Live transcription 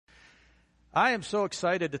I am so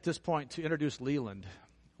excited at this point to introduce Leland.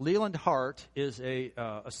 Leland Hart is a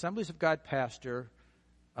Assemblies of God pastor,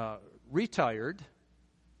 retired,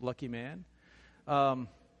 lucky man, from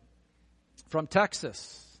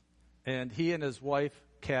Texas. And he and his wife,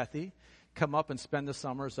 Kathy, come up and spend the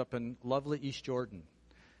summers up in lovely East Jordan.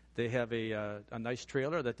 They have a nice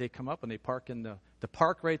trailer that they come up and they park in the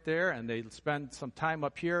park right there, and they spend some time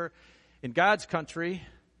up here in God's country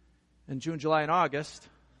in June, July, and August.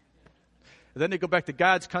 And then they go back to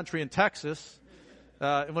God's country in Texas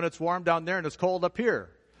when it's warm down there and it's cold up here.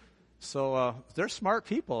 So they're smart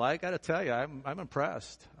people. I got to tell you, I'm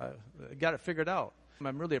impressed. I got it figured out.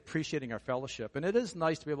 I'm really appreciating our fellowship, and it is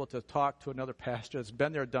nice to be able to talk to another pastor that's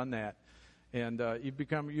been there, done that, and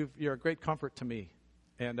you're a great comfort to me,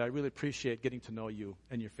 and I really appreciate getting to know you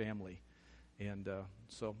and your family. And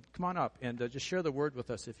so come on up and just share the word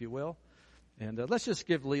with us, if you will, and let's just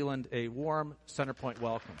give Leland a warm center point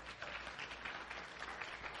welcome.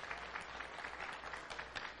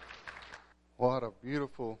 What a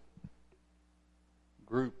beautiful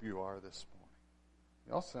group you are this morning.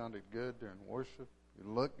 Y'all sounded good during worship. You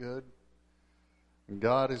look good. And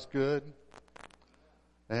God is good.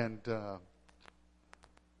 And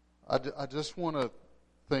I just want to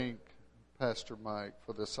thank Pastor Mike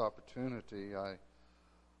for this opportunity.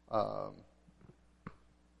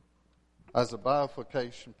 As a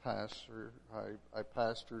bifurcation pastor, I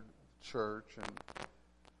pastored church,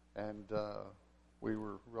 and we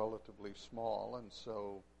were relatively small, and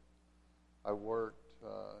so I worked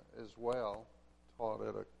as well, taught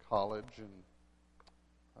at a college and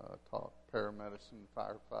taught paramedicine,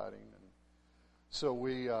 firefighting, and so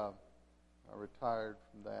I retired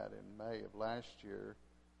from that in May of last year.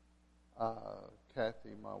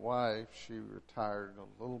 Kathy, my wife, she retired a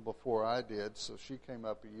little before I did, so she came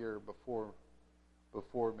up a year before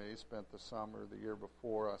me, spent the summer the year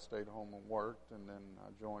before. I stayed home and worked, and then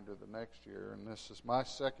I joined her the next year. And this is my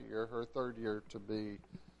second year, her third year to be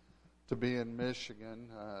in Michigan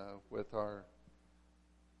with our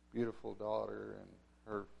beautiful daughter and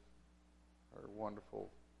her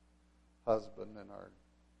wonderful husband and our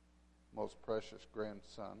most precious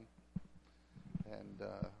grandson. And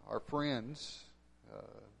our friends,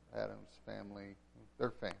 Adam's family,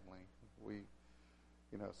 their family.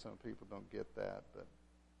 Some people don't get that, but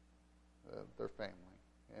their family.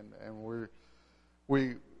 And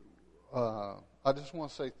I just want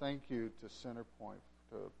to say thank you to Centerpoint,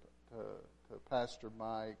 to Pastor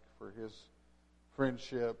Mike for his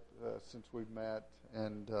friendship since we met,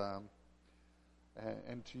 and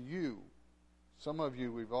to you. Some of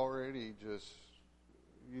you, we've already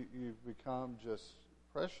you've become just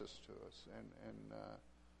precious to us, and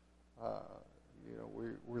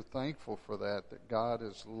we're thankful for that God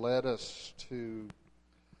has led us to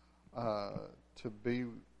be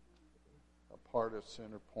a part of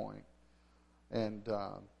Centerpoint. And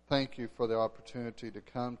thank you for the opportunity to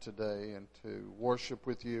come today and to worship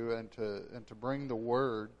with you and to bring the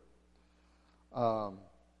word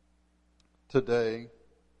today.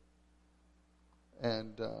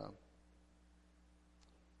 And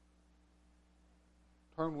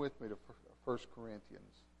turn with me to 1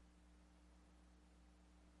 Corinthians.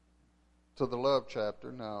 To the love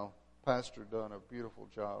chapter. Now, Pastor done a beautiful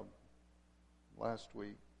job last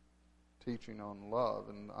week teaching on love,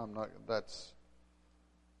 and that's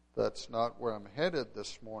not where I'm headed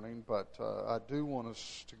this morning, but I do want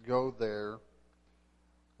us to go there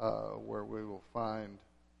where we will find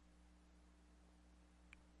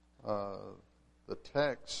the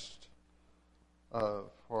text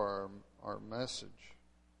for our message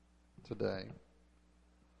today.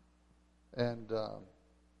 And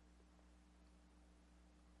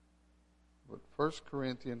 1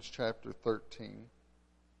 Corinthians chapter 13.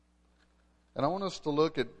 And I want us to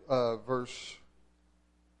look at verse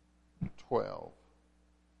 12.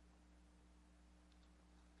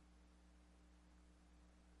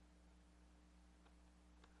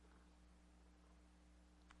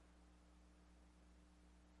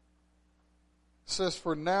 It says,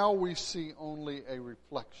 "For now we see only a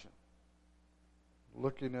reflection."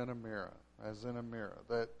 Looking in a mirror, as in a mirror.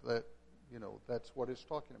 That's what it's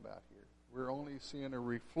talking about here. We're only seeing a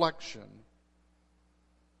reflection.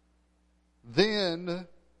 Then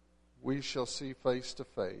we shall see face to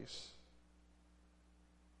face.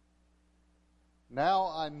 Now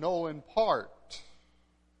I know in part.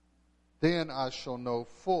 Then I shall know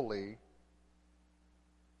fully,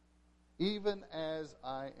 even as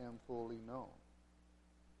I am fully known.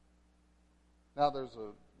 Now there's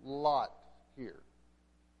a lot here.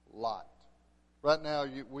 Lot. Right now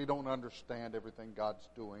we don't understand everything God's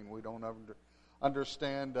doing. We don't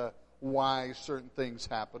understand why certain things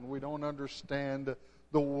happen. We don't understand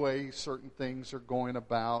the way certain things are going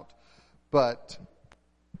about. But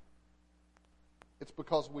it's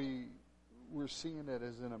because we're seeing it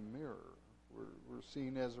as in a mirror. We're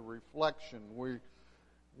seeing it as a reflection.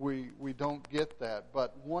 We don't get that.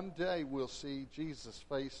 But one day we'll see Jesus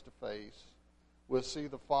face to face. We'll see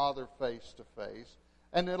the Father face to face.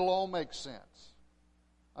 And it'll all make sense.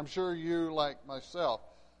 I'm sure you, like myself,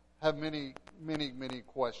 have many, many, many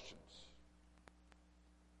questions.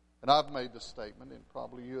 And I've made the statement, and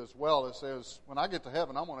probably you as well, it says, when I get to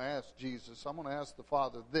heaven, I'm going to ask Jesus, I'm going to ask the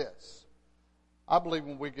Father this. I believe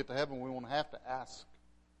when we get to heaven, we won't have to ask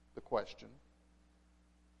the question.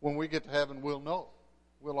 When we get to heaven, we'll know.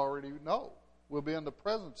 We'll already know. We'll be in the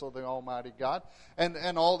presence of the Almighty God, and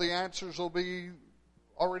all the answers will be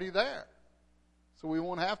already there. So we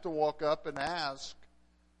won't have to walk up and ask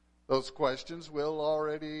those questions. We'll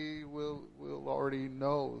already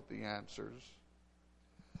know the answers.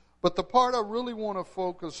 But the part I really want to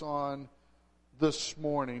focus on this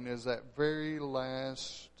morning is that very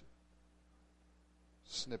last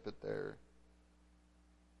snippet there.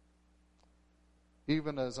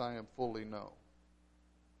 Even as I am fully known.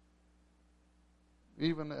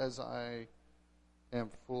 Even as I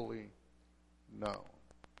am fully known.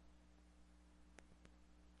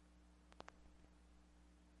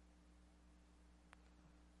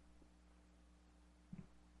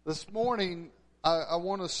 This morning, I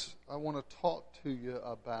want to talk to you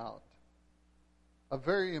about a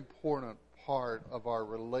very important part of our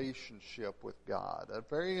relationship with God, a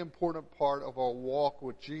very important part of our walk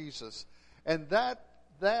with Jesus, and that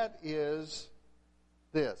is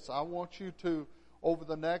this. I want you to, over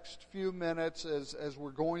the next few minutes, as we're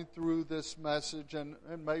going through this message, and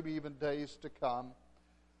maybe even days to come,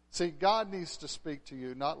 see, God needs to speak to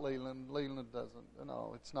you, not Leland. Leland doesn't.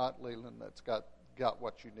 No, it's not Leland that's got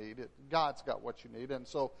what you need. God's got what you need. And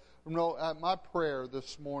so, my prayer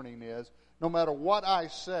this morning is, no matter what I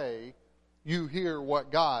say, you hear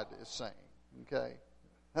what God is saying. Okay?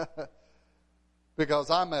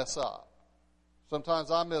 Because I mess up.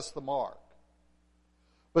 Sometimes I miss the mark.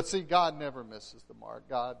 But see, God never misses the mark.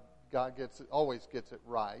 God always gets it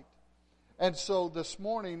right. And so this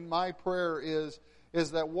morning, my prayer is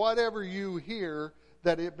that whatever you hear,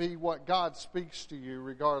 that it be what God speaks to you,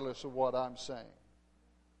 regardless of what I'm saying.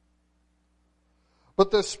 But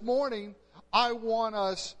this morning, I want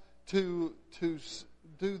us to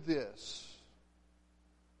do this.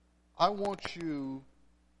 I want you,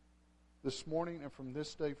 this morning and from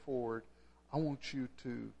this day forward, I want you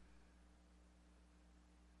to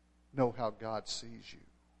know how God sees you.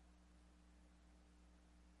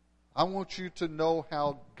 I want you to know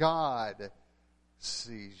how God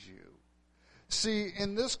sees you. See,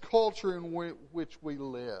 in this culture in which we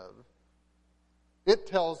live, it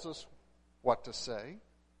tells us what to say,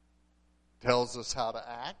 tells us how to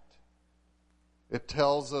act, it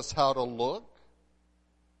tells us how to look,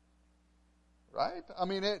 right? I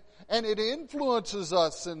mean, it influences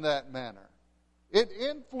us in that manner. It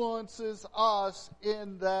influences us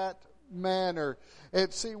in that manner.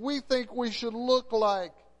 And see, we think we should look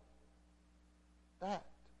like that.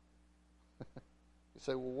 You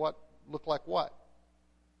say, well, what? Look like what?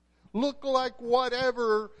 Look like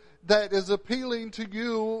whatever that is appealing to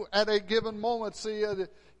you at a given moment. See,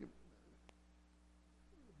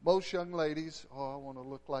 most young ladies, I want to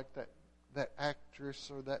look like that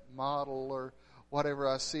actress or that model or whatever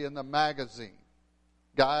I see in the magazine.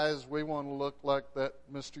 Guys, we want to look like that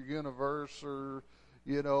Mr. Universe or,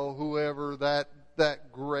 whoever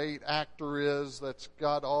that great actor is that's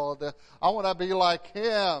got all the... I want to be like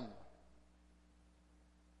him.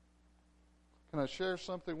 Can I share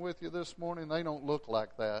something with you this morning? They don't look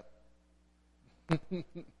like that.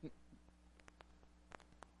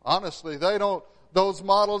 Honestly, they don't. Those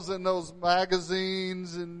models in those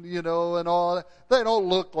magazines and, and all that, they don't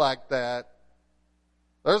look like that.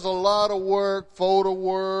 There's a lot of work, photo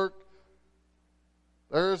work.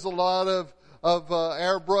 There's a lot of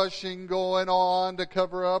airbrushing going on to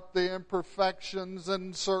cover up the imperfections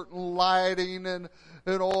and certain lighting and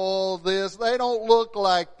all this. They don't look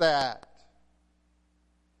like that.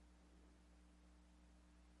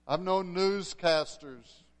 I've known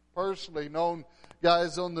newscasters, personally known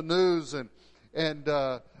guys on the news and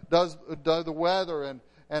does the weather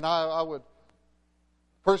and I would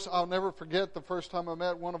first, I'll never forget the first time I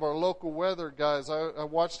met one of our local weather guys. I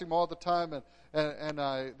watched him all the time and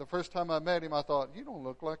the first time I met him I thought, you don't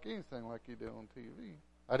look like anything like you do on TV.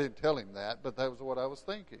 I didn't tell him that, but that was what I was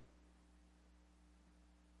thinking.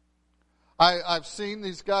 I've seen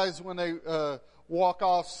these guys when they walk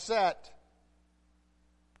off set.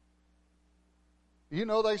 You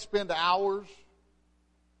know they spend hours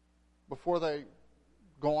before they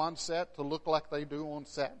go on set to look like they do on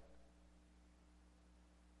set.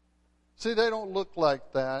 See, they don't look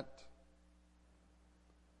like that.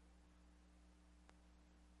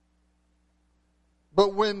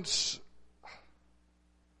 But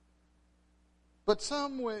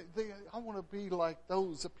some way, I want to be like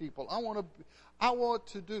those people. I want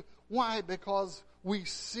to do. Why? Because we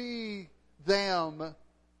see them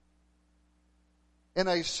in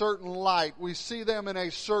a certain light. We see them in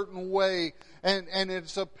a certain way, and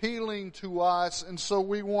it's appealing to us, and so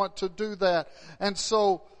we want to do that. And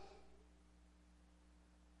so,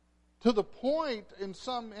 to the point in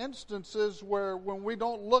some instances where when we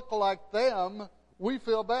don't look like them, we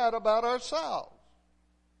feel bad about ourselves.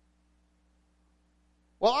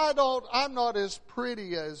 Well, I'm not as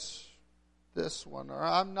pretty as this one, or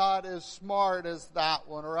I'm not as smart as that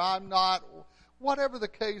one, or I'm not, whatever the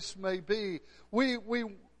case may be.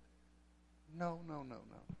 No.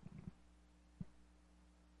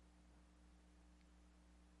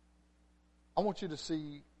 I want you to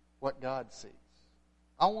see what God sees.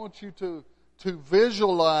 I want you to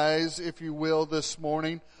visualize, if you will, this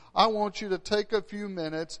morning. I want you to take a few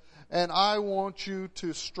minutes, and I want you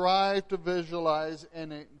to strive to visualize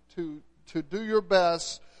and to do your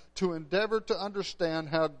best to endeavor to understand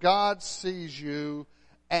how God sees you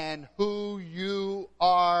and who you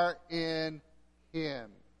are in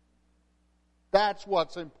Him. That's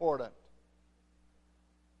what's important.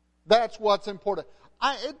 That's what's important.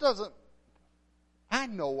 I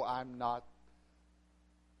know I'm not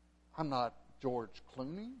George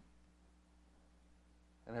Clooney.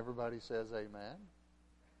 And everybody says amen.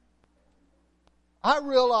 I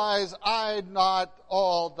realize I'm not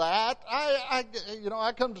all that. I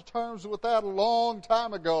come to terms with that a long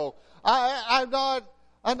time ago. I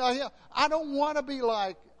don't want to be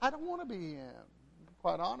him,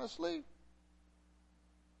 quite honestly.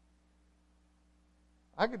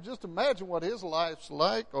 I could just imagine what his life's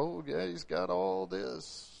like. Oh, yeah, he's got all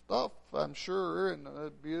this stuff, I'm sure, and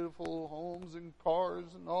beautiful homes and cars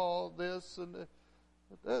and all this.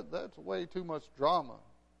 But that's way too much drama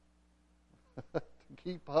to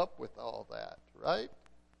keep up with all that, right?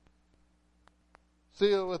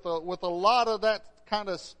 See, with a lot of that kind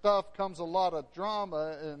of stuff comes a lot of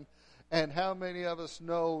drama, and how many of us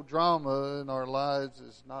know drama in our lives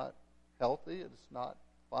is not healthy, it's not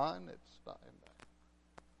fun, it's not.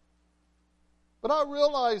 But I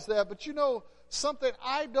realize that. But you know something,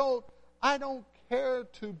 I don't care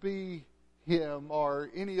to be him or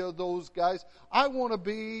any of those guys. I want to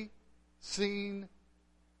be seen.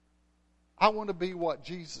 I want to be what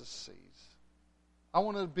Jesus sees. I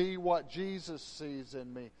want to be what Jesus sees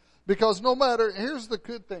in me. Because here's the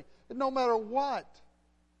good thing, no matter what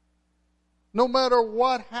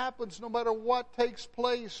happens, no matter what takes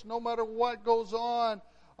place, no matter what goes on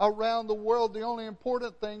around the world, the only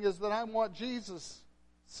important thing is that I'm what Jesus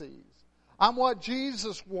sees. I'm what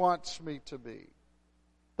Jesus wants me to be.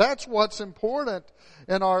 That's what's important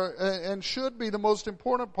and should be the most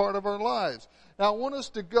important part of our lives. Now I want us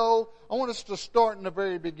to start in the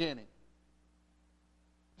very beginning.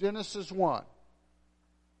 Genesis 1.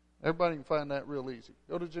 Everybody can find that real easy.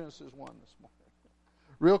 Go to Genesis 1 this morning.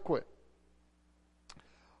 Real quick.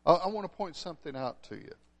 I want to point something out to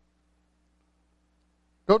you.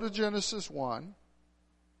 Go to Genesis 1.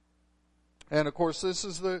 And of course this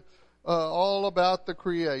is all about the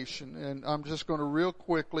creation. And I'm just going to real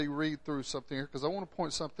quickly read through something here because I want to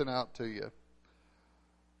point something out to you.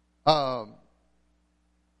 And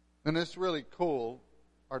it's really cool.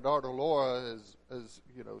 Our daughter Laura is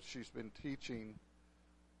she's been teaching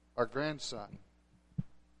our grandson.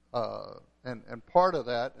 And part of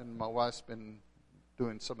that, and my wife's been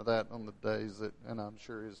doing some of that on the days that, and I'm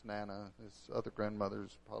sure his Nana, his other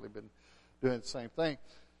grandmother's probably been doing the same thing.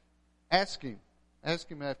 Ask him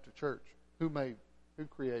after church, who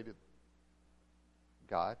created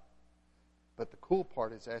God? But the cool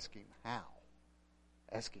part is ask him how.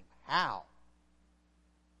 Ask him how.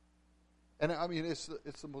 And I mean, it's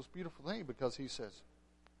the most beautiful thing because he says,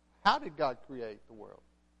 how did God create the world?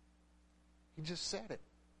 He just said it.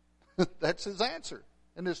 That's his answer.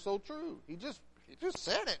 And it's so true. He just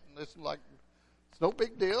said it. And it's no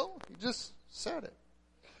big deal. He just said it.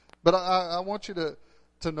 But I want you to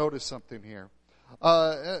notice something here.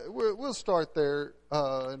 We'll start there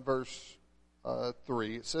in verse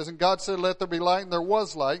 3. It says, and God said, let there be light, and there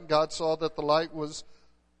was light. And God saw that the light was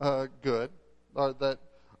good, or that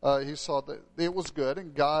he saw that it was good,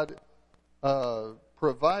 and God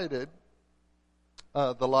provided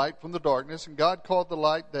the light from the darkness, and God called the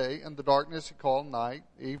light day, and the darkness he called night.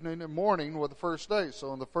 Evening and morning were the first day. So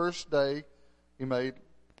on the first day He made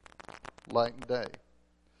light and day.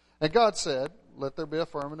 And God said, let there be a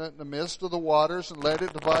firmament in the midst of the waters, and let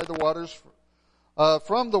it divide the waters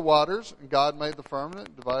from the waters. And God made the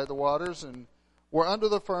firmament, divided the waters, and were under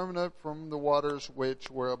the firmament from the waters which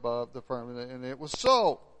were above the firmament. And it was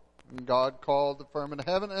so. And God called the firmament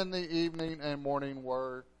heaven, and the evening and morning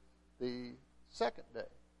were the second day.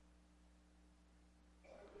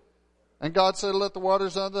 And God said, let the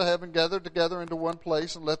waters under the heaven gather together into one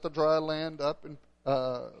place, and let the dry land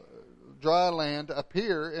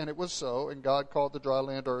appear. And it was so. And God called the dry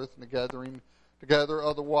land earth, and the gathering together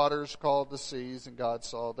of the waters called the seas. And God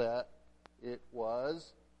saw that it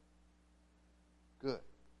was good.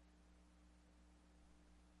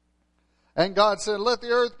 And God said, let the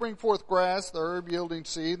earth bring forth grass, the herb yielding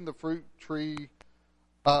seed, and the fruit tree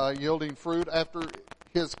yielding fruit after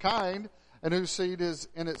his kind, and whose seed is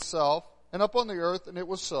in itself, and upon the earth. And it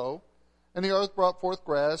was so. And the earth brought forth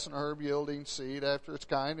grass, and herb yielding seed after its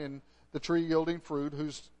kind, and the tree yielding fruit,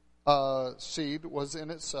 whose seed was in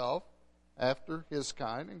itself after his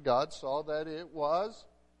kind. And God saw that it was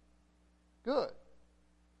good.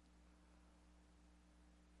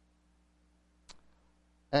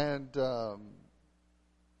 And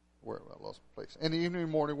where have I lost my place? And the evening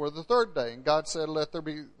and morning were the third day. And God said, let there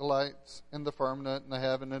be lights in the firmament and the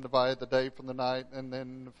heaven, and divide the day from the night, and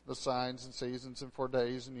then the signs and seasons, and for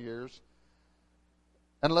days and years.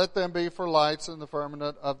 And let them be for lights in the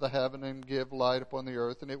firmament of the heaven, and give light upon the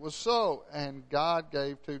earth. And it was so. And God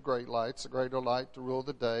gave two great lights, the greater light to rule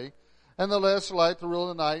the day, and the lesser light to rule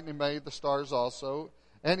the night. And he made the stars also.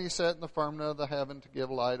 And he set in the firmament of the heaven to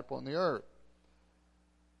give light upon the earth,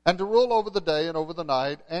 and to rule over the day and over the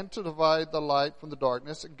night, and to divide the light from the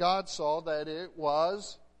darkness. And God saw that it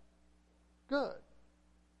was good.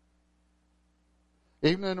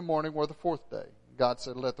 Evening and morning were the fourth day. God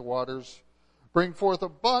said, let the waters bring forth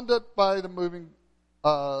abundant by the moving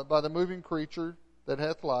creature that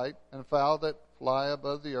hath light, and fowl that fly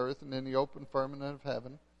above the earth, and in the open firmament of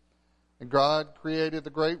heaven. And God created the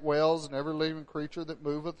great whales, and every living creature that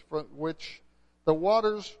moveth, from which the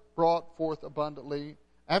waters brought forth abundantly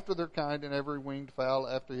after their kind, and every winged fowl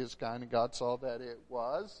after his kind. And God saw that it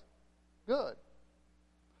was good.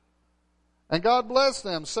 And God blessed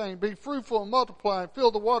them, saying, be fruitful and multiply, and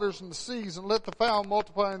fill the waters and the seas, and let the fowl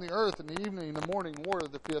multiply in the earth. And the evening and the morning were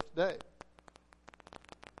the fifth day.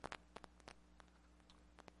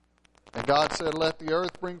 And God said, let the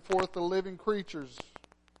earth bring forth the living creatures,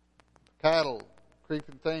 cattle,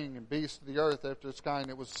 creeping thing, and beasts of the earth after its kind.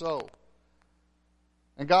 It was so.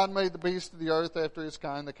 And God made the beasts of the earth after his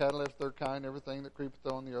kind, the cattle after their kind, everything that creepeth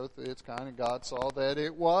on the earth its kind. And God saw that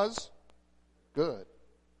it was good.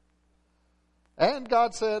 And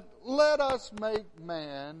God said, let us make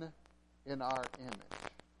man in our image.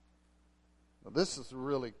 Now, this is the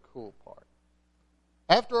really cool part.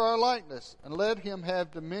 After our likeness, and let him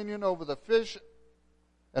have dominion over the fish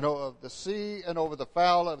and over the sea, and over the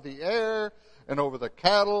fowl of the air, and over the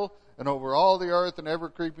cattle, and over all the earth, and every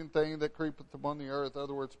creeping thing that creepeth upon the earth. In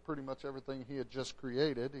other words, pretty much everything he had just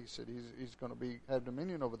created. He said he's going to have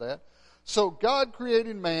dominion over that. So God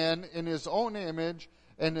created man in his own image,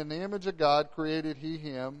 and in the image of God created he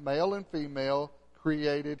him. Male and female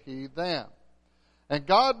created he them. And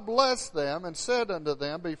God blessed them, and said unto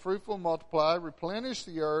them, be fruitful and multiply, replenish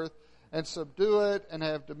the earth, and subdue it, and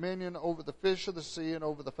have dominion over the fish of the sea, and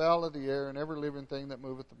over the fowl of the air, and every living thing that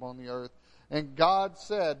moveth upon the earth. And God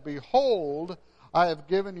said, behold, I have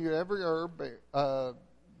given you every herb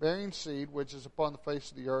bearing seed which is upon the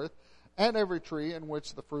face of the earth, and every tree in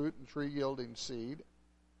which the fruit and tree yielding seed,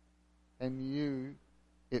 and you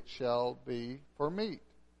it shall be for meat.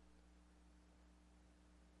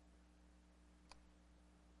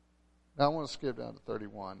 Now I want to skip down to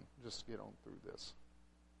 31, just to get on through this.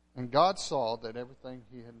 And God saw that everything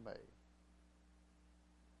he had made,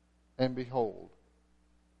 and behold,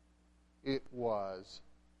 it was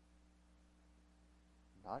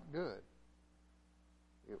not good.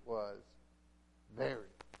 It was very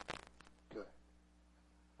good.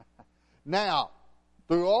 Now,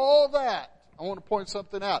 through all that, I want to point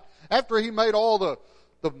something out. After he made all the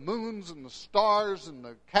moons and the stars and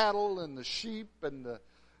the cattle and the sheep and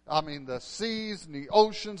the seas and the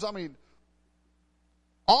oceans,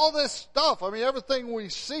 all this stuff, everything we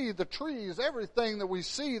see, the trees, everything that we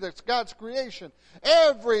see that's God's creation,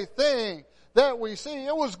 everything that we see,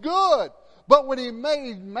 it was good. But when he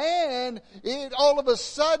made man, all of a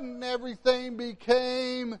sudden everything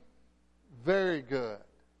became very good.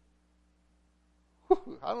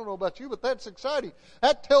 Whew, I don't know about you, but that's exciting.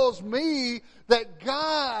 That tells me that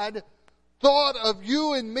God thought of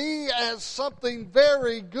you and me as something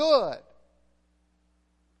very good.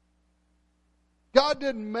 God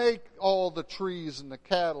didn't make all the trees and the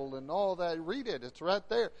cattle and all that. Read it. It's right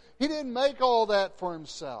there. He didn't make all that for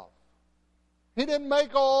himself. He didn't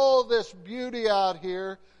make all this beauty out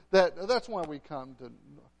here. That's why we come to...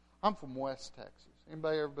 I'm from West Texas.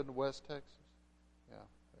 Anybody ever been to West Texas?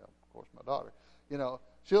 Yeah, of course, my daughter.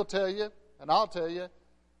 She'll tell you, and I'll tell you,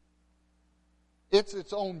 it's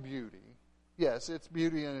its own beauty. Yes, it's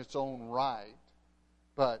beauty in its own right.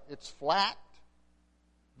 But it's flat,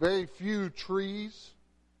 very few trees,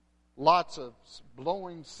 lots of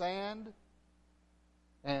blowing sand.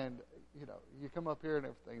 And, you come up here and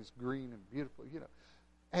everything's green and beautiful,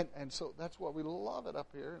 And so that's why we love it up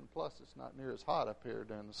here. And plus, it's not near as hot up here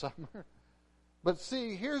during the summer. But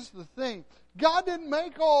see, here's the thing. God didn't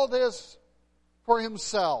make all this for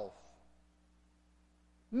himself.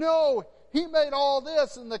 No, he made all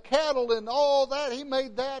this and the cattle and all that. He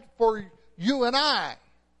made that for you and I.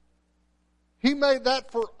 He made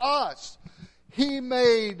that for us. He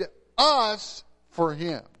made us for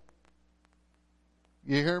him.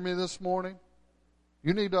 You hear me this morning?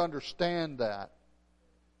 You need to understand that.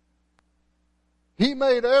 He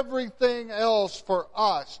made everything else for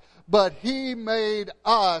us, but he made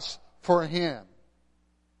us for him.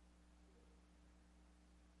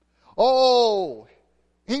 Oh,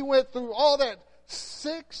 he went through all that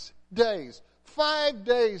 6 days. 5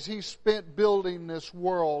 days he spent building this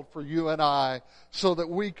world for you and I so that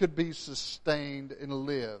we could be sustained and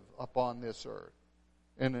live upon this earth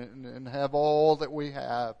and have all that we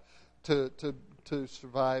have to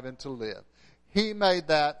survive and to live. He made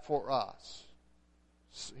that for us.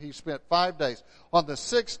 He spent 5 days. On the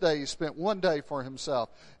 6th day, he spent 1 day for himself.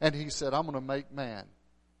 And he said, I'm going to make man.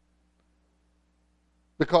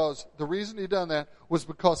 Because the reason he done that was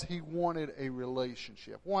because he wanted a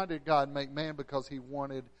relationship. Why did God make man? Because he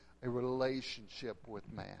wanted a relationship with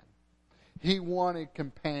man. He wanted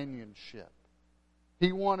companionship.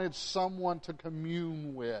 He wanted someone to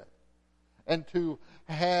commune with and to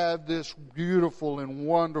have this beautiful and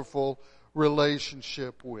wonderful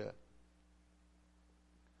relationship with.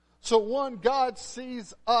 So one, God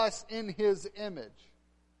sees us in his image.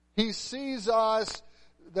 He sees us.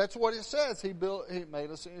 That's what it says. He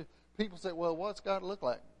made us. People say, well, what's God look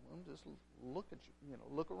like? Well, just look at you,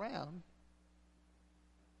 look around.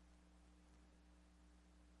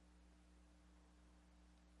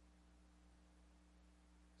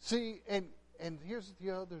 See, and here's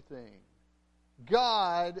the other thing.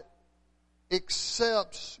 God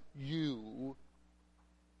accepts you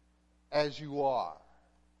as you are.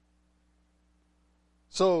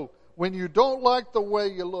 So, when you don't like the way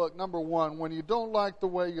you look, number one, when you don't like the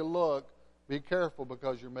way you look, be careful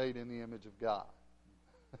because you're made in the image of God.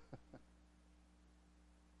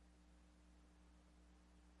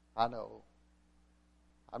 I know.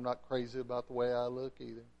 I'm not crazy about the way I look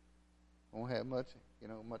either. I don't have much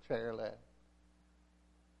hair left.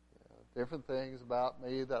 Different things about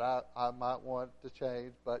me that I might want to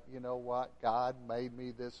change, but you know what? God made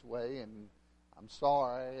me this way, and I'm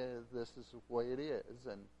sorry, this is the way it is,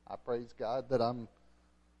 and I praise God that I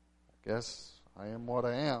guess I am what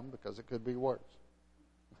I am, because it could be worse.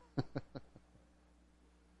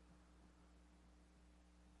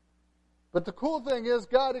 But the cool thing is,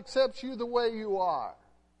 God accepts you the way you are.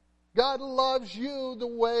 God loves you the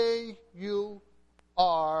way you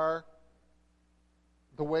are,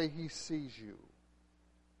 the way he sees you.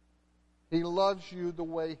 He loves you the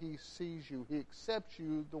way he sees you. He accepts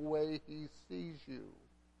you the way he sees you.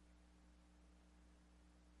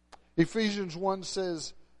 Ephesians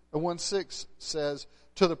 1:6 says,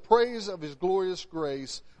 to the praise of his glorious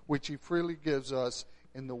grace, which he freely gives us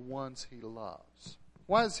in the ones he loves.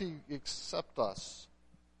 Why does he accept us?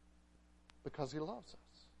 Because he loves us.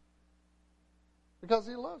 Because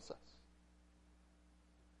he loves us.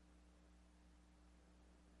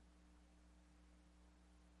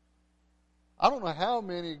 I don't know how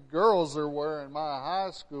many girls there were in my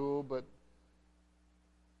high school, but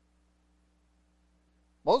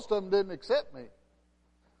most of them didn't accept me.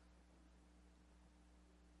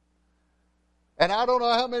 And I don't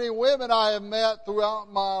know how many women I have met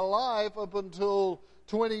throughout my life up until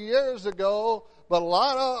 20 years ago, but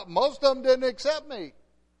most of them didn't accept me.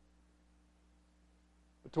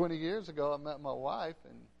 But 20 years ago, I met my wife,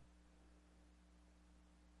 and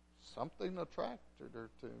something attracted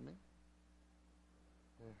her to me.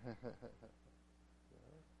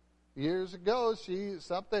 Years ago,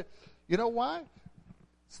 you know why?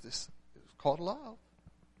 It's called love.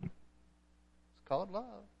 It's called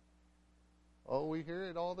love. Oh, we hear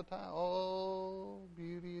it all the time. Oh,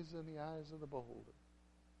 beauty is in the eyes of the beholder.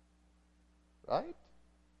 Right?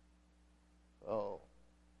 Oh,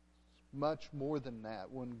 much more than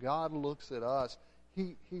that. When God looks at us,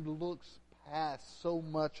 He looks past so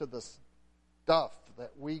much of the stuff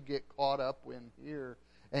that we get caught up in here,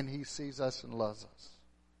 and He sees us and loves us.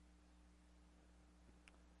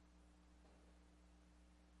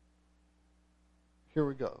 Here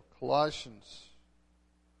we go. Colossians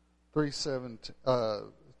 3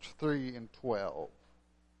 and 12.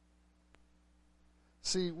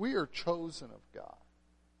 See, we are chosen of God.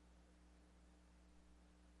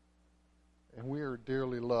 And we are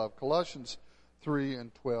dearly loved. Colossians 3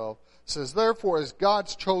 and 12 says, therefore, as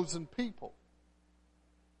God's chosen people,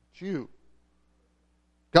 it's you,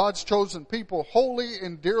 God's chosen people, holy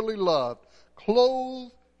and dearly loved,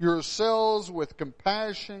 clothe yourselves with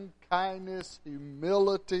compassion, kindness,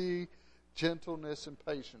 humility, gentleness, and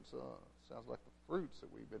patience. Sounds like the fruits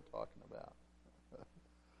that we've been talking about.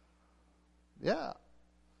 Yeah.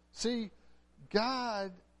 See,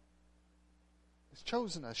 God has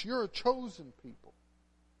chosen us. You're a chosen people.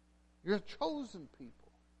 You're a chosen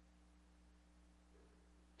people.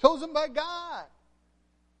 Chosen by God.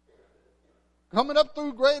 Coming up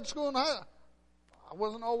through grade school and high, I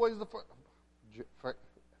wasn't always the first.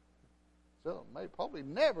 So, probably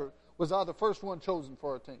never was I the first one chosen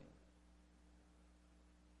for a team.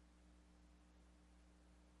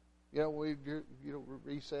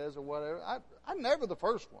 Recess or whatever. I'm never the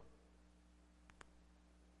first one.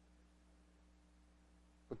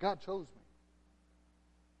 But God chose me.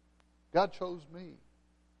 God chose me.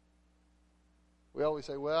 We always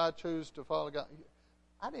say, well, I choose to follow God.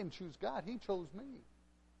 I didn't choose God. He chose me.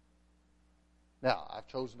 Now, I've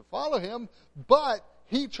chosen to follow Him, but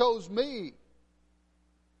He chose me.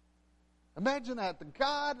 Imagine that. The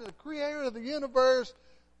God, the Creator of the universe,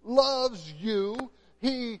 loves you.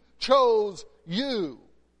 He chose you.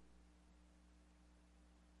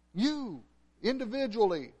 You,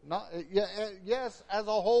 individually. Yes, as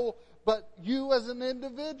a whole, but you as an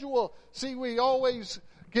individual. See, we always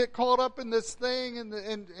get caught up in this thing, and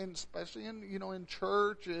especially in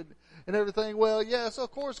church and everything. Well, yes, of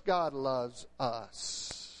course God loves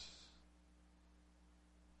us.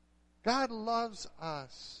 God loves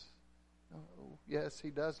us. Oh, yes, He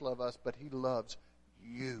does love us, but He loves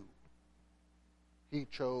you. He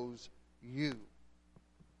chose you.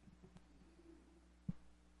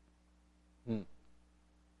 And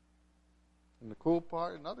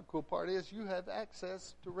another cool part is you have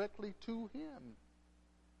access directly to Him.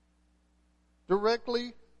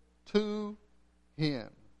 Directly to Him.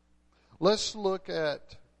 Let's look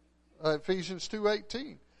at Ephesians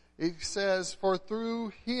 2:18. It says, for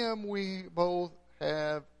through Him we both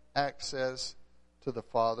have access to the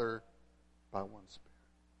Father by one Spirit.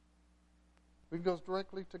 We can go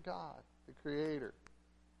directly to God, the Creator.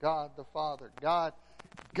 God the Father. God,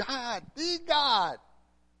 the God.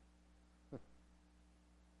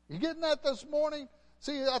 You getting that this morning?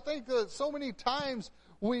 See, I think that so many times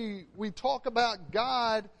we talk about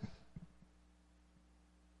God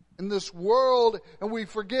in this world and we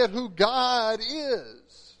forget who God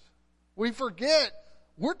is. We forget.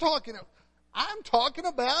 I'm talking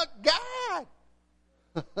about God.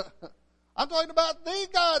 I'm talking about the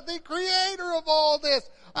God, the Creator of all this.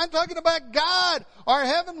 I'm talking about God, our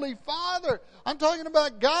Heavenly Father. I'm talking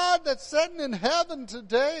about God that's sitting in heaven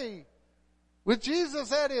today with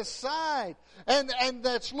Jesus at His side. And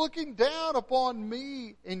that's looking down upon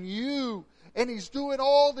me and you. And He's doing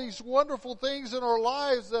all these wonderful things in our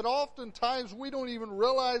lives that oftentimes we don't even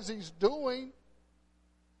realize He's doing.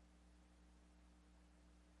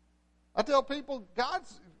 I tell people,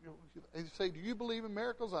 they say, do you believe in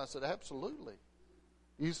miracles? I said, absolutely.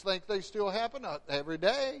 You think they still happen? Every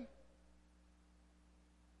day.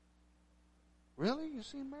 Really? You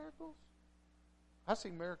see miracles? I see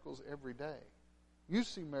miracles every day. You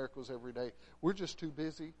see miracles every day. We're just too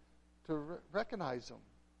busy to recognize them.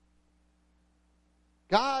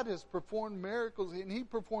 God has performed miracles, and He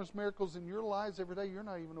performs miracles in your lives every day you're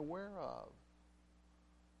not even aware of.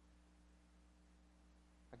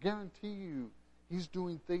 I guarantee you, He's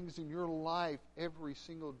doing things in your life every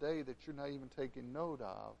single day that you're not even taking note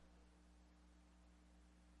of.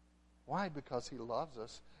 Why? Because He loves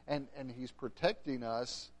us, and He's protecting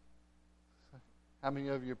us. How many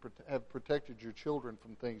of you have protected your children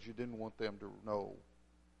from things you didn't want them to know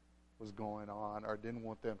was going on or didn't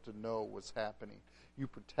want them to know was happening? You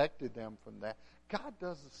protected them from that. God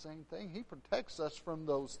does the same thing. He protects us from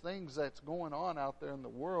those things that's going on out there in the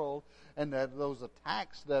world, and that those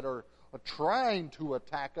attacks that are trying to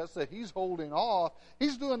attack us, that He's holding off.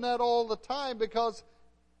 He's doing that all the time because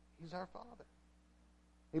He's our Father.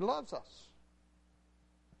 He loves us.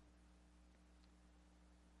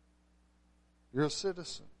 You're a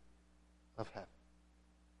citizen of heaven.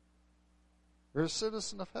 You're a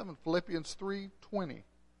citizen of heaven. Philippians 3:20.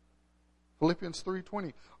 Philippians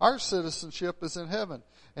 3:20. Our citizenship is in heaven,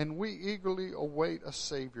 and we eagerly await a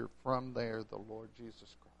Savior from there, the Lord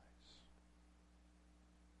Jesus Christ.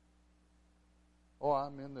 Oh,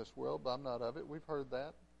 I'm in this world, but I'm not of it. We've heard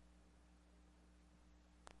that.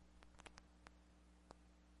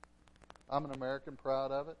 I'm an American,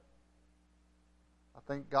 proud of it. I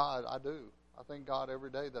thank God, I do. I thank God every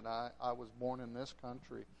day that I was born in this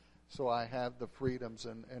country, so I have the freedoms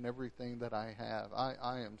and everything that I have.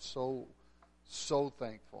 I am so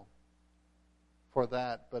thankful for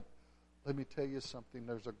that. But let me tell you something.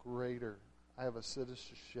 There's a greater. I have a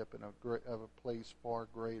citizenship in of a place far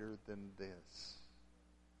greater than this.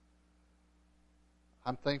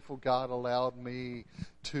 I'm thankful God allowed me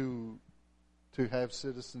to have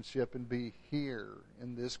citizenship and be here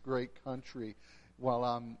in this great country while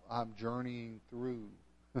I'm journeying through.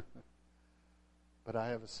 But I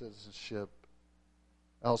have a citizenship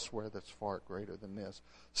elsewhere that's far greater than this.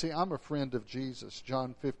 See, I'm a friend of Jesus.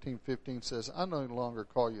 John 15:15 says, I no longer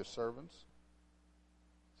call you servants.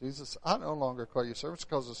 Jesus, I no longer call you servants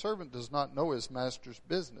because the servant does not know his master's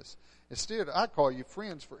business. Instead, I call you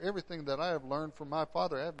friends, for everything that I have learned from my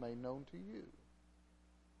Father I have made known to you.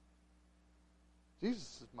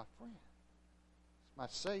 Jesus is my friend. He's my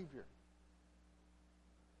Savior.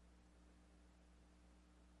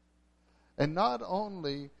 And not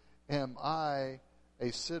only am I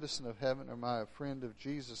a citizen of heaven, or am I a friend of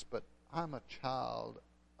Jesus, but I'm a child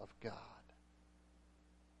of God.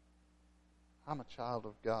 I'm a child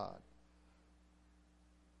of God.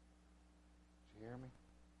 Did you hear me?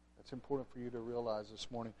 That's important for you to realize this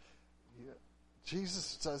morning.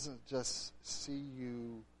 Jesus doesn't just see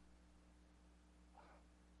you.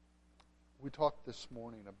 We talked this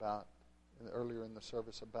morning earlier in the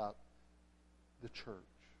service, about the church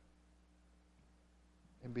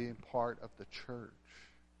and being part of the church.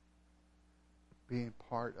 Being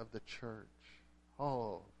part of the church.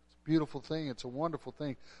 Oh, it's a beautiful thing. It's a wonderful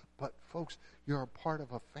thing. But folks, you're a part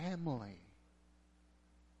of a family.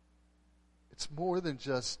 It's more than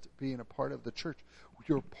just being a part of the church.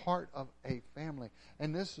 You're part of a family.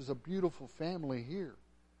 And this is a beautiful family here.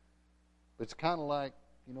 It's kind of like,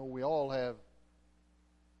 we all have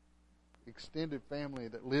extended family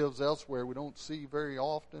that lives elsewhere we don't see very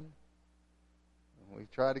often. We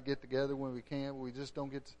try to get together when we can, but we just don't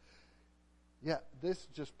get to. Yeah, this is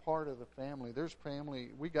just part of the family. There's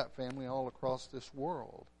family. We got family all across this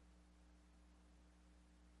world.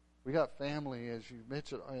 We got family, as you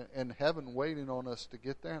mentioned, in heaven waiting on us to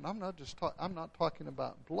get there. And I'm not talking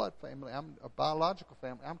about blood family. I'm a biological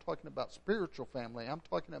family. I'm talking about spiritual family. I'm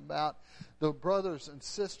talking about the brothers and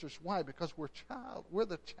sisters. Why? Because we're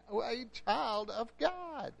a child of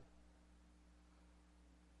God.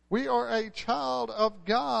 We are a child of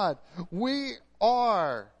God. We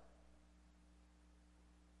are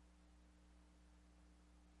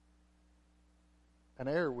an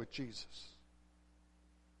heir with Jesus.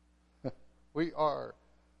 We are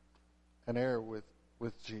an heir with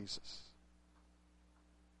Jesus.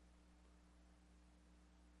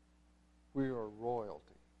 We are royalty.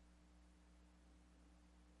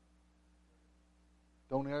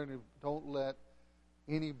 Don't let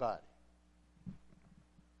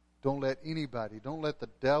anybody, don't let the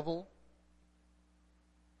devil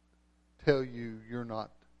tell you you're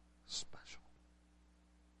not special,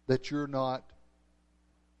 that you're not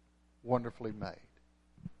wonderfully made.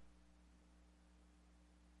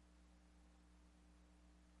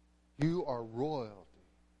 You are royalty.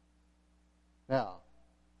 Now,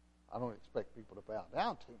 I don't expect people to bow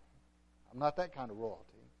down to me. I'm not that kind of royalty.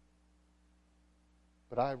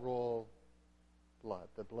 But I have royal blood,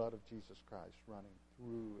 the blood of Jesus Christ running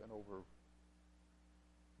through and over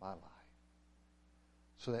my life.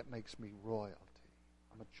 So that makes me royalty.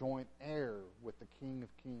 I'm a joint heir with the King of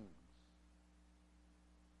Kings,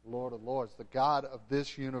 Lord of Lords. The God of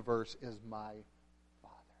this universe is my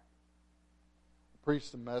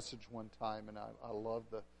preached a message one time, and I love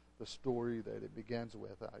the story that it begins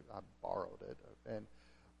with. I borrowed it,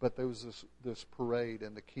 but there was this parade,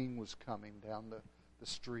 and the king was coming down the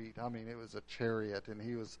street. I mean, it was a chariot, and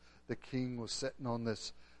the king was sitting on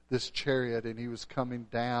this chariot, and he was coming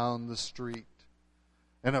down the street.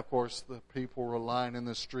 And of course, the people were lining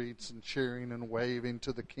the streets and cheering and waving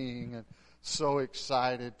to the king, and so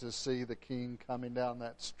excited to see the king coming down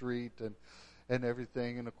that street and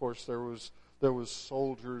everything. And of course, there was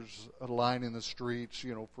soldiers lining the streets,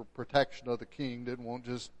 for protection of the king. Didn't want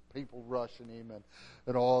just people rushing him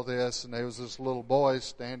and all this. And there was this little boy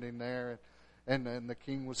standing there, and the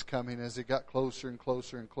king was coming. As he got closer and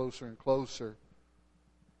closer and closer and closer,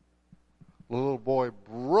 The little boy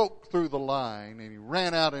broke through the line and he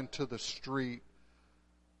ran out into the street,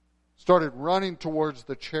 started running towards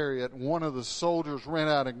the chariot. And one of the soldiers ran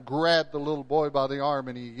out and grabbed the little boy by the arm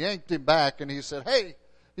and he yanked him back and he said, "Hey,"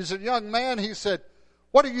 he said, "young man," he said,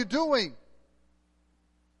 "what are you doing?"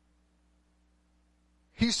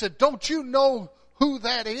 He said, "Don't you know who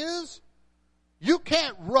that is? You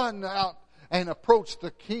can't run out and approach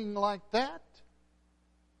the king like that."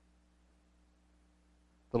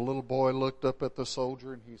 The little boy looked up at the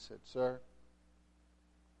soldier and he said, "Sir,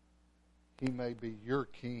 he may be your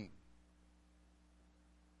king,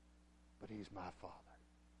 but he's my father."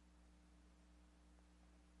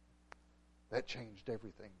 That changed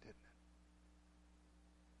everything, didn't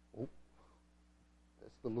it? Oh,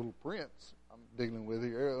 that's the little prince I'm dealing with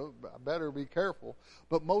here. I better be careful.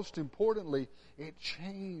 But most importantly, it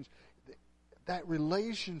changed. That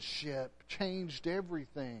relationship changed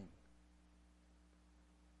everything.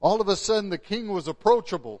 All of a sudden, the king was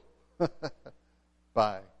approachable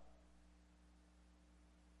by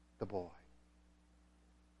the boy.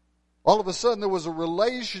 All of a sudden, there was a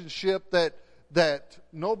relationship that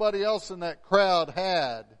nobody else in that crowd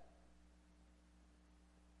had.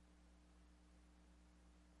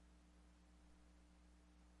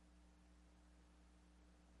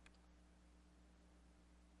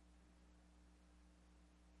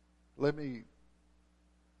 Let me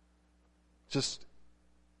just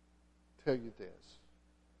tell you this.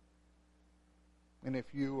 And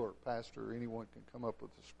if you or pastor or anyone can come up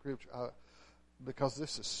with the scripture, because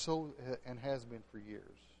this is so, and has been for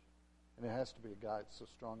years, and it has to be a guide so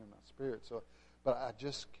strong in my spirit. So, but I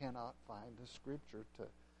just cannot find the scripture to,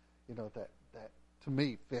 that to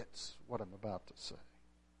me fits what I'm about to say.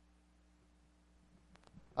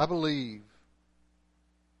 I believe,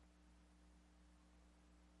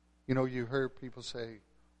 you heard people say,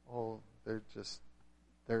 "Oh, they're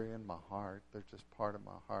in my heart. They're just part of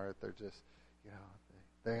my heart. They're just,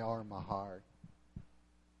 they are my heart."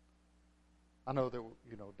 I know that,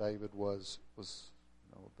 David was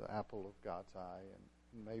the apple of God's eye,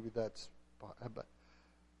 and maybe that's, but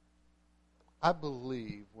I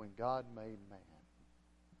believe when God made man,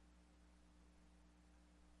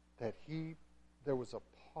 that there was a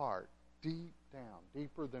part deep down,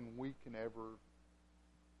 deeper than we can ever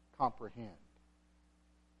comprehend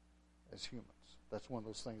as humans. That's one of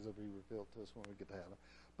those things that will be revealed to us when we get to heaven.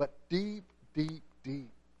 But deep, deep,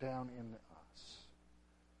 deep down in us,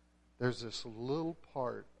 there's this little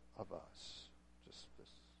part of us, just this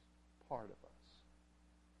part of us,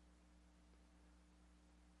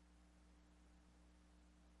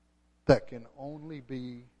 that can only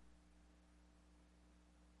be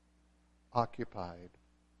occupied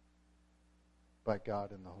by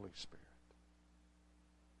God and the Holy Spirit.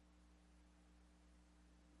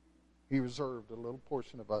 He reserved a little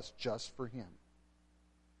portion of us just for Him.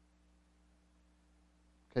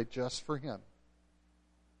 Okay, just for Him.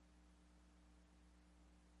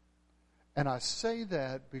 And I say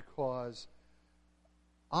that because,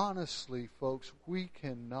 honestly, folks, we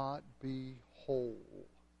cannot be whole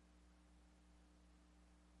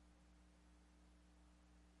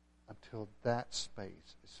until that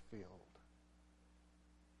space is filled.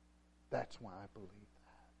 That's why I believe that.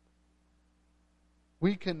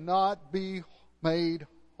 We cannot be made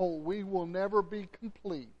whole. We will never be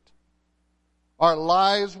complete. Our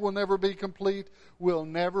lives will never be complete. We'll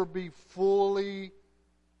never be fully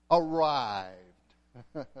arrived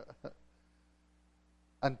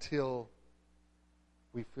until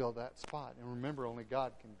we fill that spot. And remember, only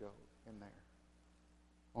God can go in there.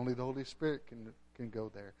 Only the Holy Spirit can go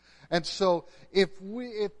there. And so, if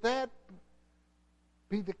that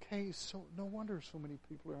be the case, so no wonder so many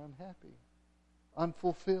people are unhappy,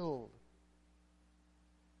 unfulfilled,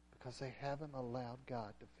 because they haven't allowed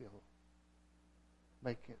God to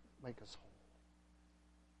make us whole.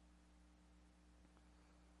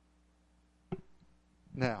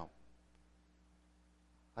 Now,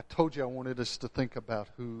 I told you I wanted us to think about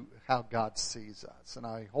how God sees us, and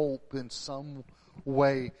I hope in some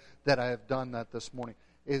way that I have done that this morning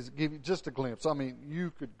is give you just a glimpse. I mean, we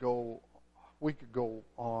could go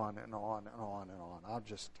on and on and on and on. I'll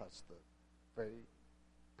just touch the very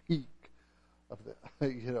peak of the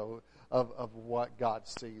of what God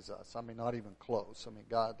sees us. I mean, not even close. I mean,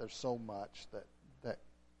 God, there's so much that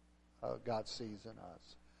God sees in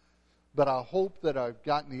us. But I hope that I've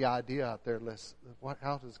gotten the idea out there.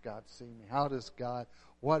 How does God see me?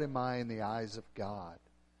 What am I in the eyes of God?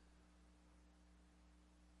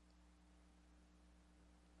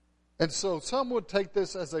 And so some would take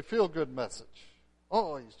this as a feel-good message.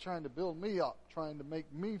 Oh, He's trying to build me up, trying to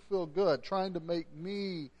make me feel good, trying to make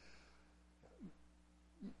me,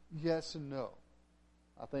 Yes and no.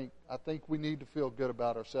 I think we need to feel good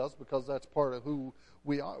about ourselves because that's part of who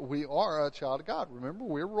we are. We are a child of God. Remember,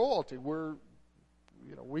 we're royalty.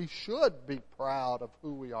 We should be proud of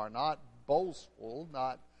who we are, not boastful,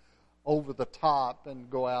 not over the top and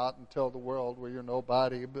go out and tell the world, well, you're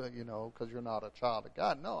nobody, but, because you're not a child of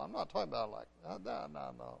God. No, I'm not talking about like that.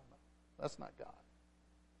 No. That's not God.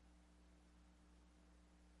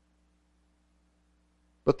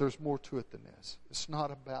 But there's more to it than this. It's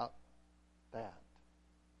not about that.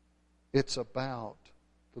 It's about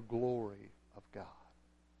the glory of God.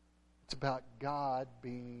 It's about God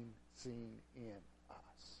being seen in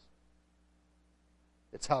us.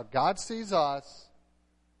 It's how God sees us,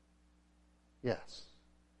 yes.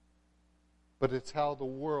 But it's how the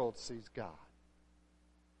world sees God.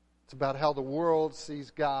 It's about how the world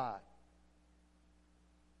sees God.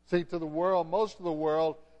 See, to the world, most of the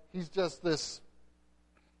world, He's just this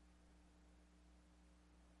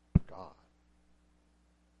God.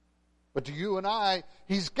 But to you and I,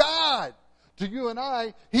 He's God. To you and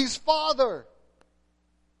I, He's Father.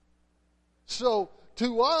 So,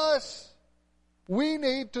 to us, we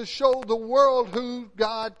need to show the world who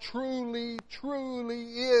God truly, truly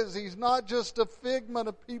is. He's not just a figment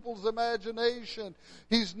of people's imagination.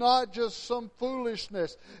 He's not just some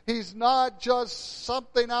foolishness. He's not just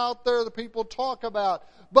something out there that people talk about.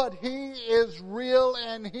 But He is real,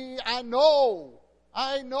 and I know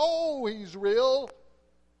He's real.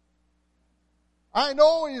 I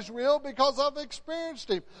know He's real because I've experienced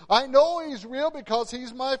Him. I know He's real because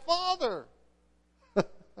He's my Father.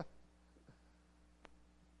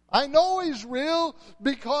 I know He's real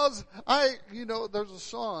because there's a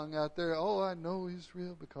song out there, oh, I know He's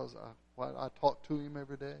real because I talk to Him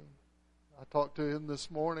every day. I talked to Him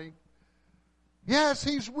this morning. Yes,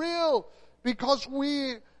 He's real because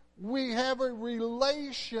we have a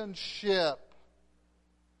relationship.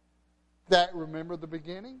 That, remember the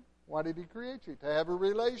beginning? Why did He create you? To have a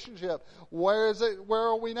relationship. Where is it? Where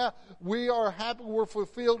are we now? We are happy, we're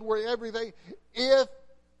fulfilled, we're everything. If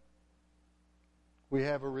we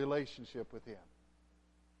have a relationship with Him.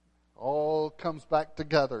 All comes back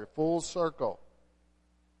together, full circle.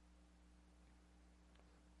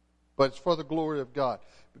 But it's for the glory of God.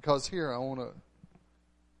 Because here I want to,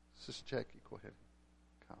 Sister Jackie, go ahead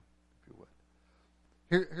and come, if you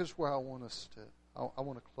would. Here's where I want us to, I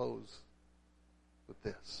want to close with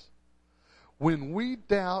this. When we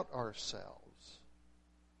doubt ourselves,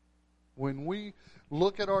 when we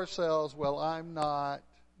look at ourselves, well, I'm not,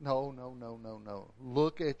 no.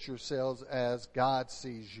 Look at yourselves as God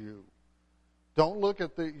sees you. Don't look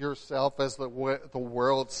at yourself as the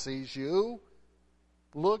world sees you.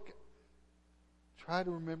 Try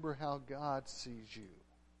to remember how God sees you.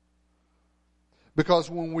 Because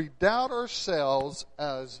when we doubt ourselves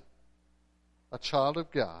as a child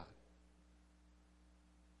of God,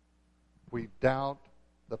 we doubt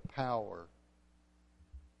the power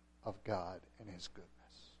of God and His goodness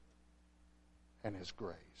and His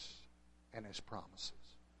grace and His promises.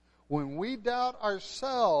 When we doubt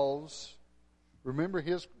ourselves, remember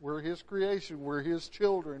we're His creation, we're His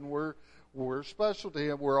children, we're special to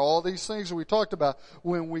Him, we're all these things that we talked about.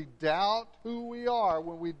 When we doubt who we are,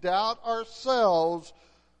 when we doubt ourselves,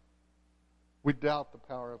 we doubt the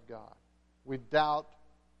power of God. We doubt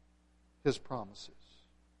His promises.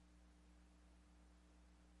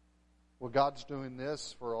 Well, God's doing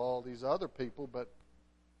this for all these other people, but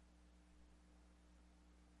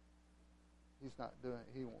He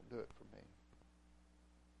won't do it for me.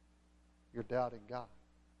 You're doubting God.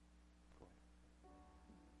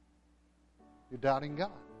 You're doubting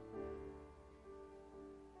God.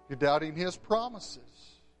 You're doubting His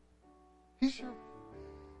promises. He's your...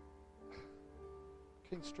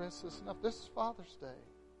 Can't stress this enough. This is Father's Day.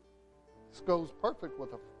 This goes perfect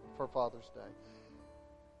for Father's Day.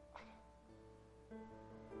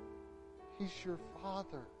 He's your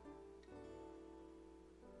Father.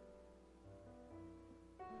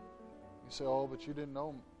 You say, oh, but you didn't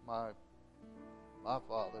know my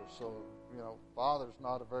father, so, father's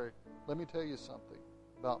not a very... Let me tell you something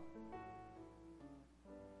about...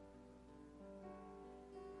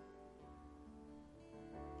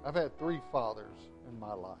 I've had 3 fathers in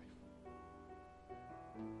my life.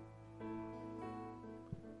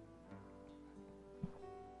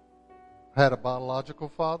 I had a biological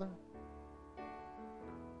father,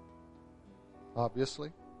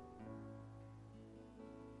 obviously.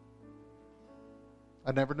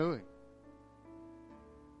 I never knew him.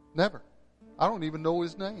 Never. I don't even know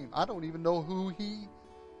his name. I don't even know who he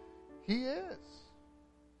is.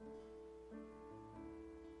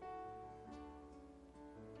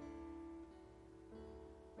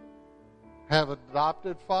 have an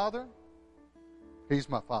adopted father. He's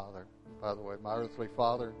my father. By the way, my earthly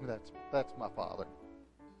father, that's my father.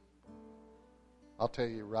 I'll tell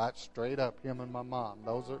you right straight up, him and my mom.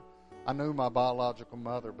 I knew my biological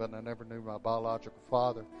mother, but I never knew my biological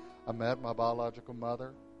father. I met my biological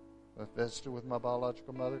mother. I visited with my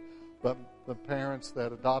biological mother. But the parents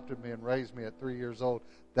that adopted me and raised me at 3 years old,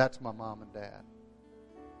 that's my mom and dad.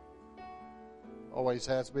 Always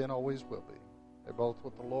has been, always will be. They're both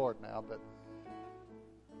with the Lord now, but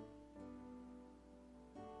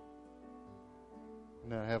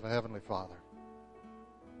and I have a Heavenly Father.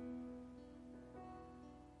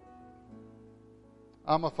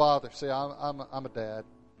 I'm a father. See, I'm a dad.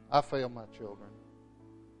 I fail my children.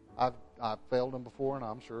 I've failed them before, and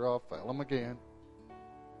I'm sure I'll fail them again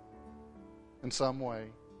in some way.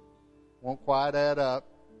 Won't quite add up.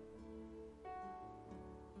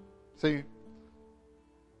 See,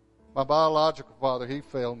 my biological father, he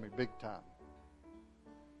failed me big time.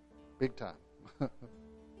 Big time.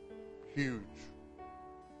 Huge.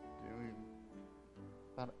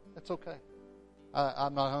 It's okay.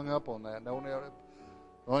 I'm not hung up on that. The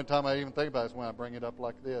only time I even think about it is when I bring it up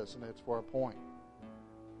like this, and it's for a point.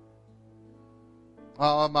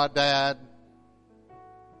 Oh, my dad.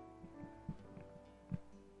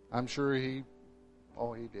 I'm sure he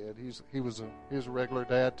did. He was a regular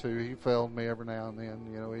dad too. He failed me every now and then.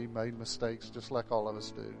 You know, he made mistakes just like all of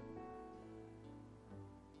us do.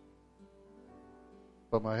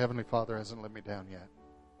 But my Heavenly Father hasn't let me down yet.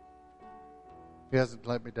 He hasn't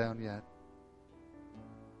let me down yet.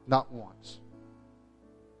 Not once.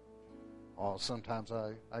 Oh, sometimes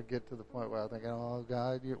I get to the point where I think, oh,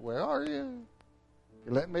 God, where are you?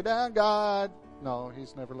 You're letting me down, God. No,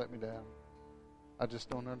 He's never let me down. I just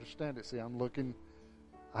don't understand it. See, I'm looking.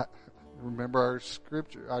 Remember our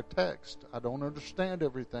scripture, our text. I don't understand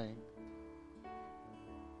everything.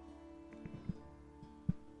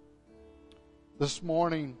 This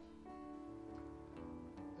morning,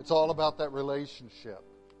 it's all about that relationship.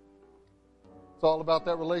 It's all about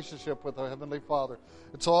that relationship with our Heavenly Father.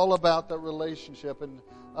 It's all about that relationship and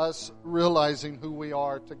us realizing who we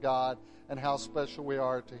are to God and how special we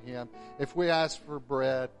are to Him. If we ask for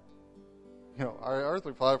bread, you know, our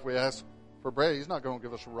earthly Father, if we ask for bread, He's not going to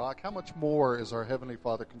give us a rock. How much more is our Heavenly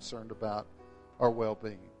Father concerned about our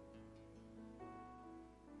well-being?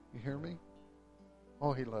 You hear me?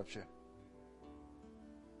 Oh, He loves you.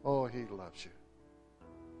 Oh, He loves you.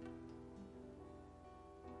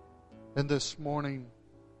 And this morning,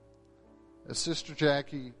 as Sister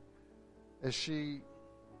Jackie, as she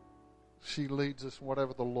leads us,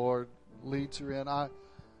 whatever the Lord leads her in,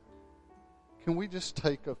 can we just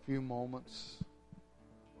take a few moments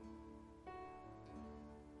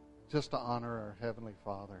just to honor our Heavenly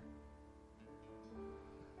Father?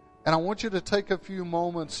 And I want you to take a few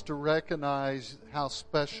moments to recognize how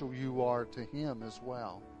special you are to Him as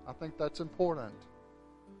well. I think that's important.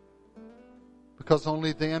 Because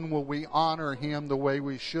only then will we honor Him the way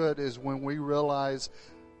we should, is when we realize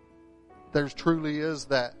there truly is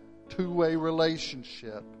that two-way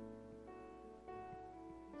relationship.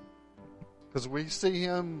 Because we see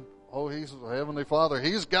Him, oh, He's the Heavenly Father,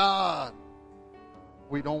 He's God.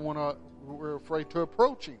 We're afraid to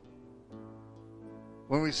approach Him.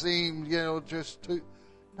 When we see Him,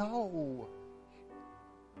 no.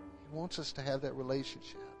 He wants us to have that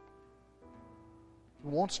relationship. He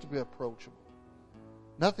wants to be approachable.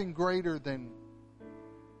 Nothing greater than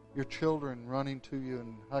your children running to you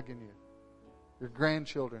and hugging you. Your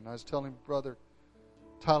grandchildren. I was telling Brother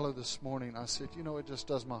Tyler this morning, I said, it just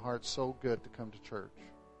does my heart so good to come to church.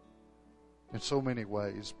 In so many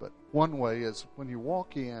ways. But one way is when you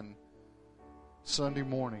walk in Sunday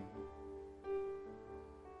morning,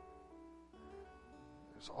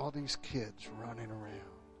 there's all these kids running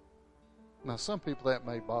around. Now, some people that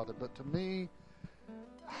may bother, but to me,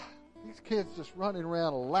 these kids just running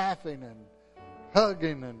around laughing and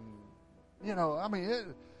hugging and,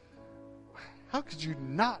 how could you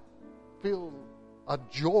not feel a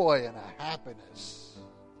joy and a happiness?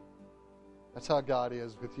 That's how God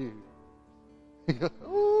is with you. He goes,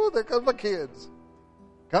 oh, there comes my kids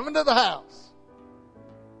coming to the house.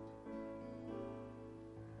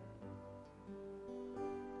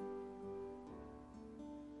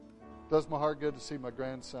 Does my heart good to see my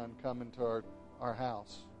grandson come into our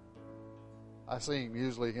house. I see him,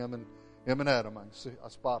 usually him and Adam. I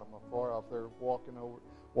spot them afar off there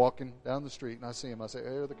walking down the street, and I see them. I say,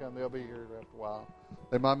 here they come. They'll be here after a while.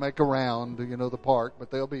 They might make a round, the park, but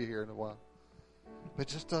they'll be here in a while. But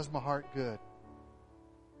it just does my heart good.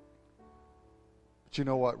 But you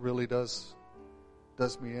know what really does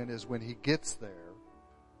me in is when he gets there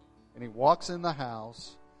and he walks in the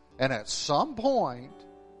house And at some point,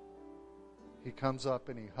 he comes up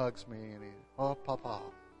and he hugs me and oh, Papa.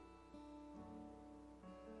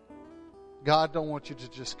 God don't want you to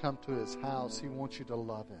just come to His house. He wants you to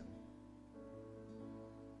love Him.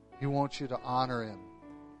 He wants you to honor Him.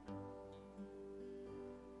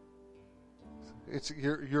 It's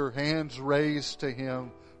your hands raised to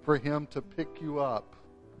Him for Him to pick you up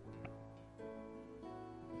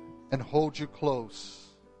and hold you close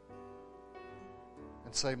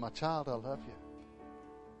and say, my child, I love you.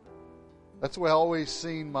 That's the way I always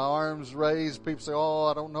seen my arms raised. People say, oh,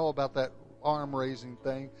 I don't know about that arm raising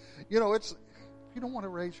thing. You know, if you don't want to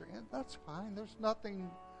raise your hand, that's fine. There's nothing.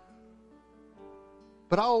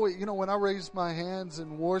 But I always, when I raise my hands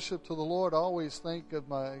in worship to the Lord, I always think of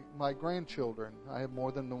my grandchildren. I have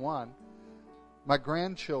more than the one. My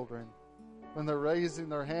grandchildren, when they're raising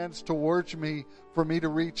their hands towards me for me to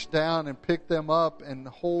reach down and pick them up and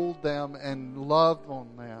hold them and love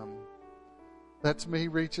on them. That's me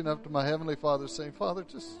reaching up to my Heavenly Father saying, Father,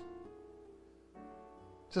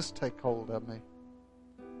 just take hold of me.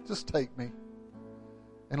 Just take me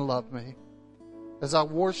and love me. As I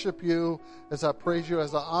worship you, as I praise you,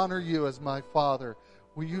 as I honor you as my Father,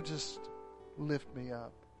 will you just lift me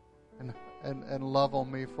up and love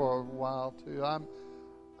on me for a while too?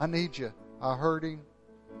 I need you. I'm hurting.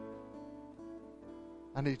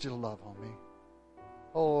 I need you to love on me.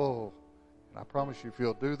 Oh, and I promise you, if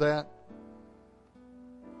you'll do that,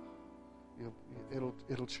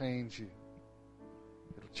 it'll change you.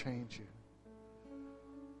 It'll change you.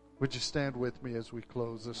 Would you stand with me as we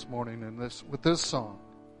close this morning with this song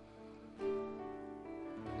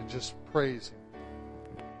and just praise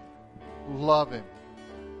Him, love Him,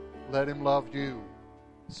 let Him love you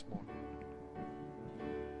this morning.